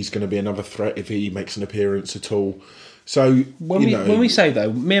think he's going to be another threat if he makes an appearance at all. So when we say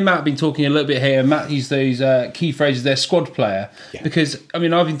though, me and Matt have been talking a little bit here, and Matt used those key phrases, their squad player, because I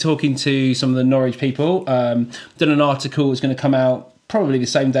mean I've been talking to some of the Norwich people. Done an article that's going to come out probably the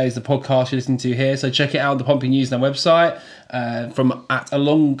same day as the podcast you're listening to here. So check it out on the Pompey News and their website from at A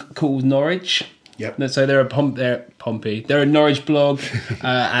Long Call Norwich. Yep. So they're Pompey. They're a Norwich blog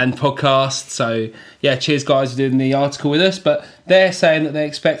and podcast. So yeah, cheers guys for doing the article with us. But they're saying that they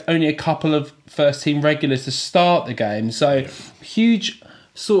expect only a couple of first team regulars to start the game. So huge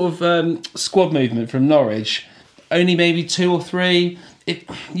sort of squad movement from Norwich. Only maybe 2 or 3.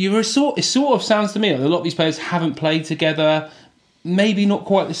 It sort of sounds to me like a lot of these players haven't played together. Maybe not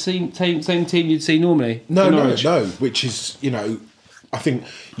quite the same team you'd see normally. No. Which is, I think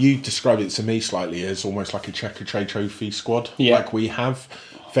you described it to me slightly as almost like a Checker Trade Trophy squad, like we have.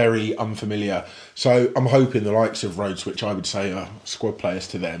 Very unfamiliar. So I'm hoping the likes of Rhodes, which I would say are squad players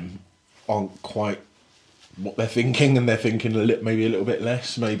to them, aren't quite what they're thinking, and they're thinking maybe a little bit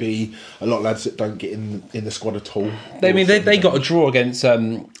less. Maybe a lot of lads that don't get in the squad at all. They got a draw against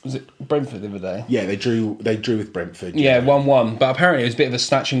was it Brentford the other day? Yeah, they drew with Brentford. Yeah, 1-1. But apparently it was a bit of a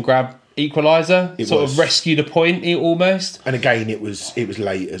snatch and grab equaliser. Of rescued a point almost. And again, it was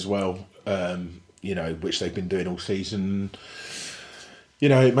late as well. Which they've been doing all season.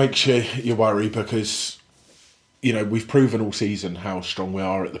 It makes you worry because we've proven all season how strong we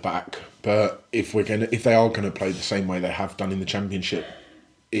are at the back. But if they are gonna play the same way they have done in the Championship,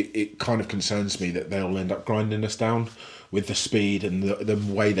 it kind of concerns me that they'll end up grinding us down with the speed and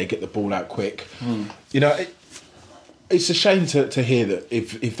the way they get the ball out quick. It's a shame to hear that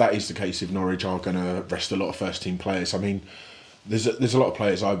if that is the case, if Norwich are going to rest a lot of first team players. I mean, there's a lot of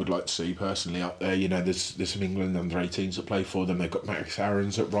players I would like to see personally up there. There's some England under 18s that play for them. They've got Max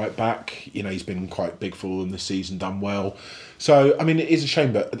Aarons at right back. He's been quite big for them this season, done well. So I mean, it is a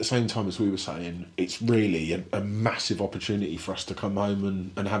shame, but at the same time, as we were saying, it's really a massive opportunity for us to come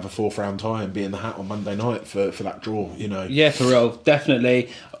home and have a 4th round tie and be in the hat on Monday night for that draw. Yeah, for real, definitely.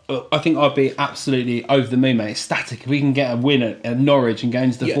 I think I'd be absolutely over the moon, mate. Ecstatic if we can get a win at Norwich and go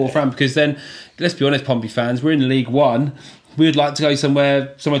into the 4th round, because then, let's be honest, Pompey fans, we're in League One. We would like to go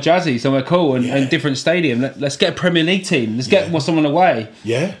somewhere jazzy, somewhere cool, and different stadium. Let's get a Premier League team. Let's get someone away.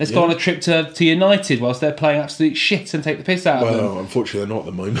 Let's go on a trip to United whilst they're playing absolute shit and take the piss out of them. Well, unfortunately, they're not at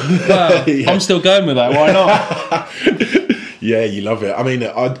the moment. Well, I'm still going with that. Why not? Yeah, you love it. I mean,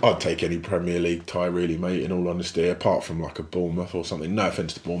 I'd take any Premier League tie, really, mate, in all honesty, apart from like a Bournemouth or something. No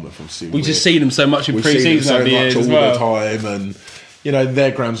offence to Bournemouth, obviously. We've just seen them so much in pre-season over the years as well. All the time, and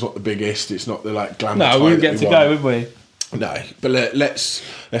their ground's not the biggest. It's not the glamour. No, we wouldn't get to go, would we? No, but let's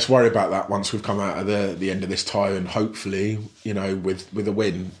worry about that once we've come out of the end of this tie, and hopefully, with a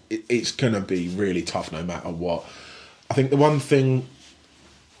win, it's going to be really tough no matter what. I think the one thing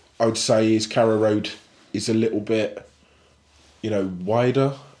I would say is Carrow Road is a little bit,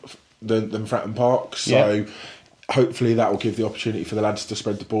 wider than Fratton Park, so hopefully that will give the opportunity for the lads to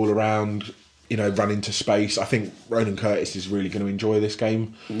spread the ball around. Run into space. I think Ronan Curtis is really going to enjoy this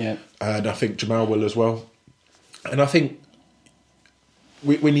game, and I think Jamal will as well. And I think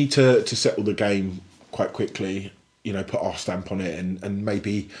we need to settle the game quite quickly, put our stamp on it and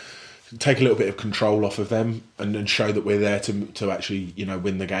maybe take a little bit of control off of them and show that we're there to actually,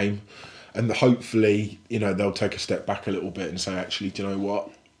 win the game. And hopefully, they'll take a step back a little bit and say, actually, do you know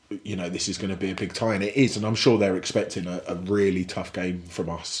what? This is going to be a big tie, and it is, and I'm sure they're expecting a really tough game from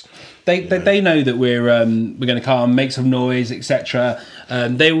us. They know that we're going to come, make some noise, etc.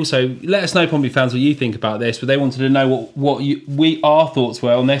 They also let us know, Pompey fans, what you think about this, but they wanted to know what our thoughts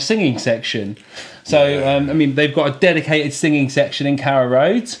were on their singing section. So they've got a dedicated singing section in Carrow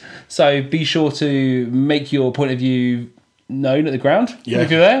Road, so be sure to make your point of view known at the ground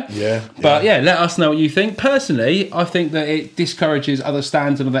if you're there. But let us know what you think. Personally, I think that it discourages other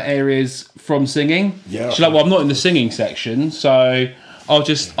stands and other areas from singing. I'm not in the singing section, so I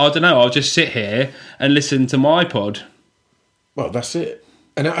don't know, I'll just sit here and listen to my pod. Well, that's it.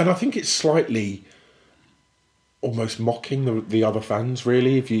 And I think it's slightly almost mocking the other fans,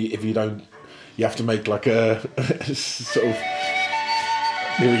 really. If you don't, you have to make like a sort of.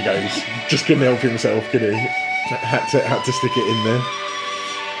 Here he goes. Just couldn't help himself, could he? Had to stick it in there.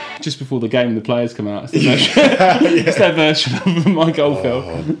 Just before the game, the players come out. It's their version of my goal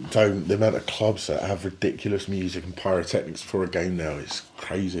film. Don't. The amount of clubs that have ridiculous music and pyrotechnics for a game now is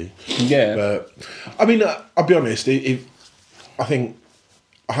crazy. Yeah. But I mean, I'll be honest. I think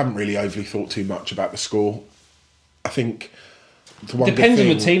I haven't really overly thought too much about the score. I think the one Depends on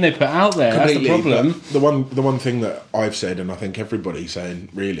the team they put out there. That's the problem. The one thing that I've said, and I think everybody's saying,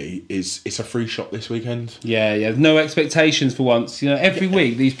 really, is it's a free shot this weekend. Yeah. No expectations for once. Every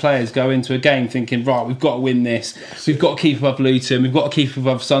week these players go into a game thinking, right, we've got to win this. We've got to keep above Luton. We've got to keep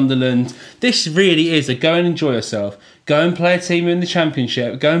above Sunderland. This really is a go and enjoy yourself. Go and play a team in the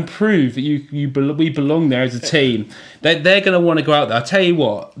Championship. Go and prove that we belong there as a team. They're going to want to go out there. I tell you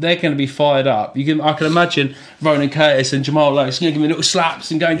what, they're going to be fired up. I can imagine Ronan Curtis and Jamal Lewis going to give me little slaps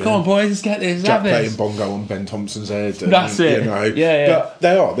and going, "Come on, boys, let's get this." Jack playing bongo on Ben Thompson's head. And, that's it. Yeah. But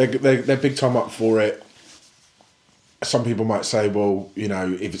they are. They're big time up for it. Some people might say, well,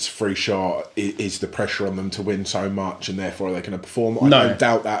 if it's a free shot, is the pressure on them to win so much and therefore are they going to perform? I don't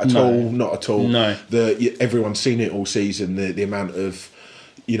doubt that at all. Not at all. No. Everyone's seen it all season, the amount of,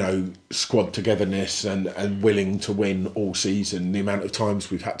 squad togetherness and willing to win all season, the amount of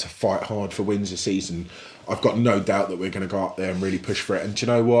times we've had to fight hard for wins this season. I've got no doubt that we're going to go up there and really push for it. And do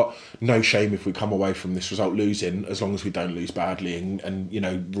you know what? No shame if we come away from this result losing, as long as we don't lose badly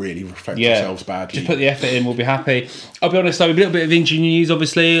and really reflect ourselves badly. Just put the effort in, we'll be happy. I'll be honest though, a little bit of injury news,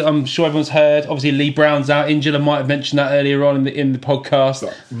 obviously. I'm sure everyone's heard. Obviously, Lee Brown's out injured. I might have mentioned that earlier on in the podcast.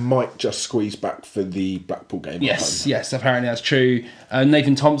 But might just squeeze back for the Blackpool game. Yes, apparently that's true.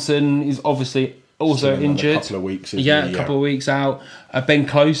 Nathan Thompson is obviously also injured. A couple of weeks. A couple of weeks out. Ben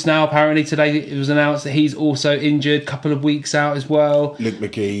Close now, apparently today it was announced that he's also injured, couple of weeks out as well. Luke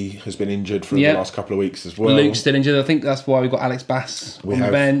McGee has been injured for the last couple of weeks as well. Luke's still injured. I think that's why we've got Alex Bass on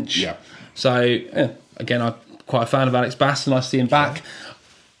the bench. Yeah. So, again, I'm quite a fan of Alex Bass and I see him back.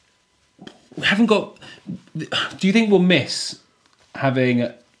 We haven't got... Do you think we'll miss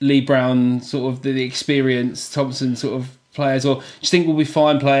having Lee Brown, sort of the experience, Thompson sort of players, or do you think we'll be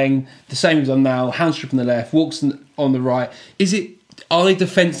fine playing the same as on now, Houndstrip on the left, Walkston on the right? Are they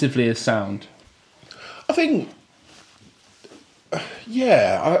defensively as sound? I think,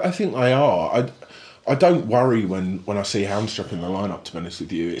 I think they are. I don't worry when I see Houndstrip in the lineup, to be honest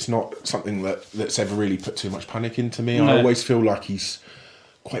with you. It's not something that's ever really put too much panic into me. No. I always feel like he's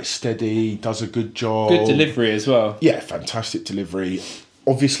quite steady, does a good job. Good delivery as well. Yeah, fantastic delivery.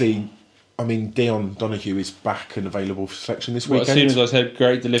 Obviously, I mean, Dion Donoghue is back and available for selection this weekend. As soon as I said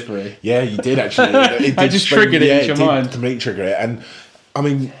great delivery. Yeah, you did actually. I just triggered it in your mind. Completely trigger it. And, I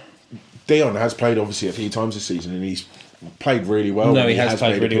mean, Dion has played, obviously, a few times this season and he's played really well. No, he has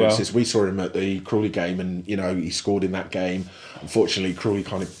played really well. We saw him at the Crawley game and, he scored in that game. Unfortunately, Crawley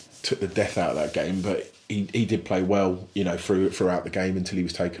kind of took the death out of that game, but he did play well, throughout the game until he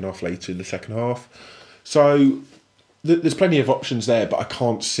was taken off later in the second half. So there's plenty of options there, but I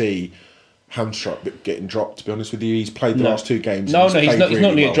can't see Houndstrip getting dropped, to be honest with you. He's played the last two games. No, he's not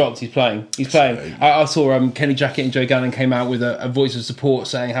going to get dropped. He's playing. I saw Kenny Jackett and Joe Gannon came out with a voice of support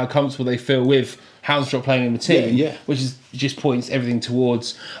saying how comfortable they feel with Houndstrip playing in the team, which is just points everything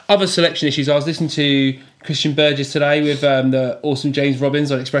towards other selection issues. I was listening to Christian Burgess today with the awesome James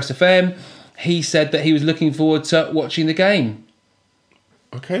Robbins on Express FM. He said that he was looking forward to watching the game.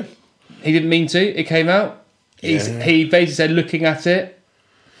 Okay. He didn't mean to. It came out. He basically said looking at it.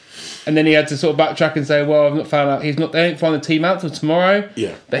 And then he had to sort of backtrack and say, well, I've not found out. They don't find the team out till tomorrow.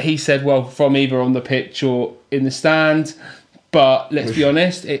 Yeah. But he said, well, from either on the pitch or in the stand. But let's be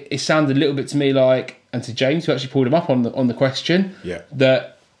honest, it sounded a little bit to me like, and to James, who actually pulled him up on the question,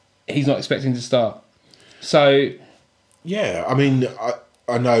 that he's not expecting to start. So, yeah, I mean,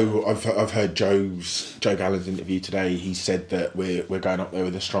 I know I've heard Joe Gallen's interview today. He said that we're going up there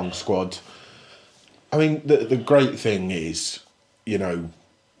with a strong squad. I mean, the great thing is,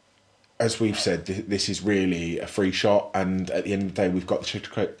 as we've said, this is really a free shot, and at the end of the day, we've got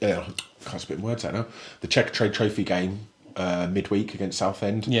the can't spit words out now. The Checkatrade Trophy game midweek against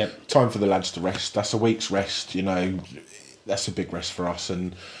Southend. Yeah, time for the lads to rest. That's a week's rest. That's a big rest for us,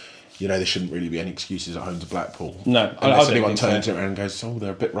 and there shouldn't really be any excuses at home to Blackpool. No, unless anyone turns it around and goes, "Oh,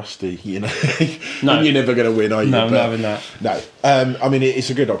 they're a bit rusty," No, and you're never going to win, are you? No, not having that. No, I mean it's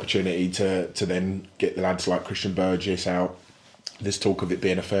a good opportunity to then get the lads like Christian Burgess out. There's talk of it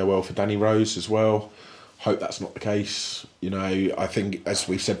being a farewell for Danny Rose as well. Hope that's not the case. You know, I think, as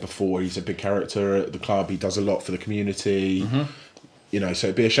we've said before, he's a big character at the club. He does a lot for the community. You know, so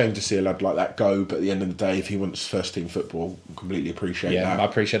it'd be a shame to see a lad like that go. But at the end of the day, if he wants first team football, I completely appreciate that. I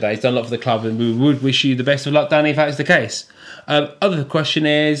appreciate that. He's done a lot for the club, and we would wish you the best of luck, Danny, if that is the case. Other question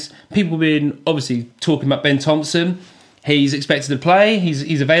is, people have been obviously talking about Ben Thompson. He's expected to play.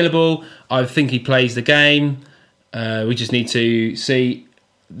 He's available. I think he plays the game. We just need to see.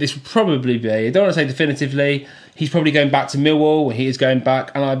 This will probably be, I don't want to say definitively, he's probably going back to Millwall. He is going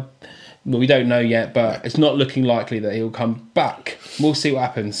back, and we don't know yet, but it's not looking likely that he'll come back. We'll see what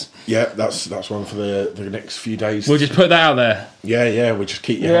happens. Yeah, that's one for the next few days. We'll just put that out there. Yeah, we'll just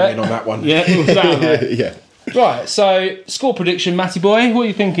keep you hanging on that one. Yeah, we'll put that out there. Yeah. Right, so score prediction, Matty boy, what are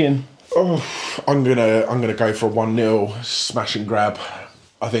you thinking? Oh, I'm gonna go for a 1-0 smash and grab.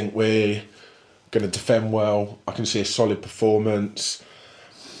 I think we're gonna defend well. I can see a solid performance.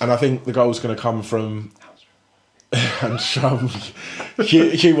 And I think the goal's going to come from Handstrom.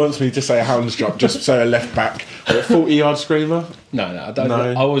 Hugh wants me to say a Handstrom, just say a left back. A 40-yard screamer? No,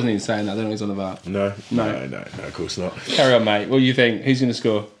 I wasn't even saying that. I don't know what he's on about. No, of course not. Carry on, mate. What do you think? Who's going to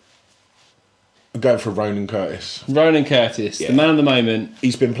score? I'm going for Ronan Curtis. Ronan Curtis, the man of the moment.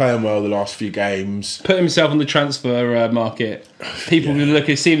 He's been playing well the last few games. Put himself on the transfer market. People will look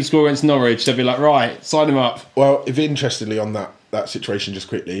at see him score against Norwich. They'll be like, right, sign him up. Well, if interestingly on that situation, just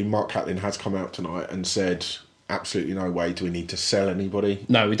quickly, Mark Catlin has come out tonight and said, absolutely no way do we need to sell anybody.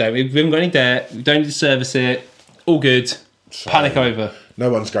 No, we don't. We haven't got any debt. We don't need to service it. All good. So, panic over. No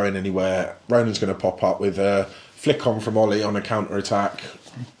one's going anywhere. Ronan's going to pop up with a flick on from Ollie on a counter-attack.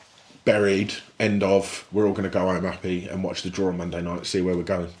 Buried. End of. We're all going to go home happy and watch the draw on Monday night, see where we're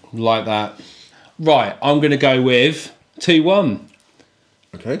going. Like that. Right, I'm going to go with 2-1.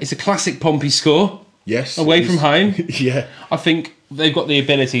 Okay. It's a classic Pompey score. Yes. Away from home. Yeah. I think they've got the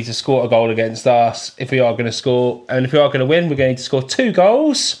ability to score a goal against us if we are going to score. And if we are going to win, we're going to score 2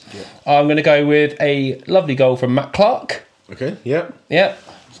 goals. Yeah. I'm going to go with a lovely goal from Matt Clark. Okay, yeah. Yeah.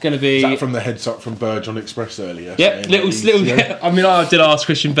 It's going to be... Is that from the heads up from Burge on Express earlier? Yep, little. Yeah. I mean, I did ask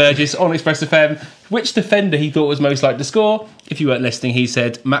Christian Burgess on Express FM which defender he thought was most likely to score. If you weren't listening, he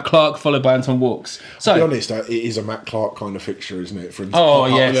said Matt Clark followed by Anton Walks. So, to be honest, it is a Matt Clark kind of fixture, isn't it? For him to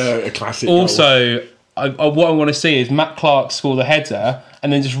yes. A classic also, what I want to see is Matt Clark score the header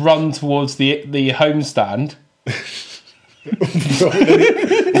and then just run towards the homestand.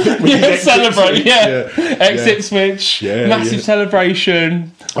 Celebrate, exit switch, massive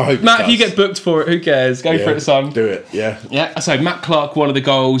celebration. Matt, if you get booked for it, who cares? Go for it, son. Do it, yeah. So Matt Clark, one of the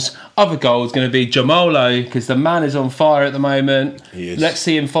goals. Other goal is going to be Jamolo, because the man is on fire at the moment. He is. Let's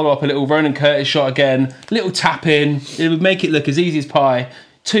see him follow up a little Ronan Curtis shot again. Little tap in. It would make it look as easy as pie.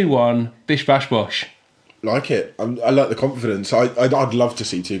 2-1, bish bash bosh. Like it. I like the confidence. I'd love to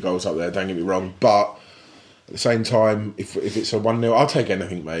see 2 goals up there, don't get me wrong, but at the same time, if it's a 1-0, I'll take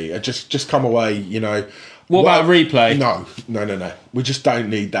anything, mate. Just come away, you know. What about a replay? No. We just don't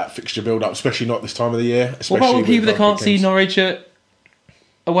need that fixture build-up, especially not this time of the year. What about all people that can't see Norwich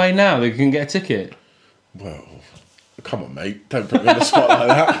away now? They can get a ticket. Well, come on, mate. Don't put me on the spot like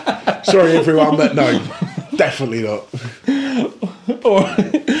that. Sorry, everyone, but no, definitely not.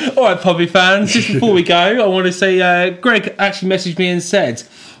 All right, Pompey fans, just before we go, I want to say Greg actually messaged me and said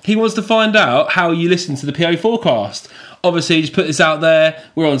he wants to find out how you listen to the PO Forecast. Obviously, just put this out there.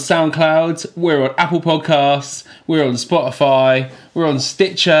 We're on SoundCloud, we're on Apple Podcasts, we're on Spotify, we're on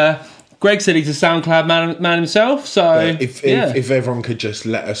Stitcher. Greg said he's a SoundCloud man himself, so... If everyone could just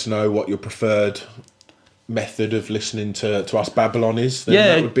let us know what your preferred method of listening to us Babylon is, then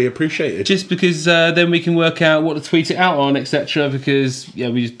that would be appreciated. Just because then we can work out what to tweet it out on, etc. Because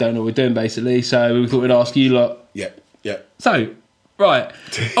we just don't know what we're doing basically. So we thought we'd ask you lot. Yeah. So right.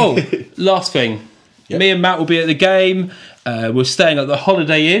 Last thing. Yep. Me and Matt will be at the game. We're staying at the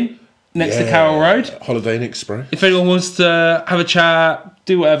Holiday Inn next to Carroll Road. Holiday Inn Express. If anyone wants to have a chat,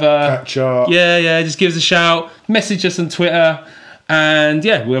 do whatever, catch up. Just give us a shout. Message us on Twitter. And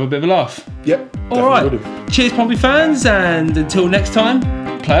we'll have a bit of a laugh. Yep. All right. Cheers, Pompey fans, and until next time,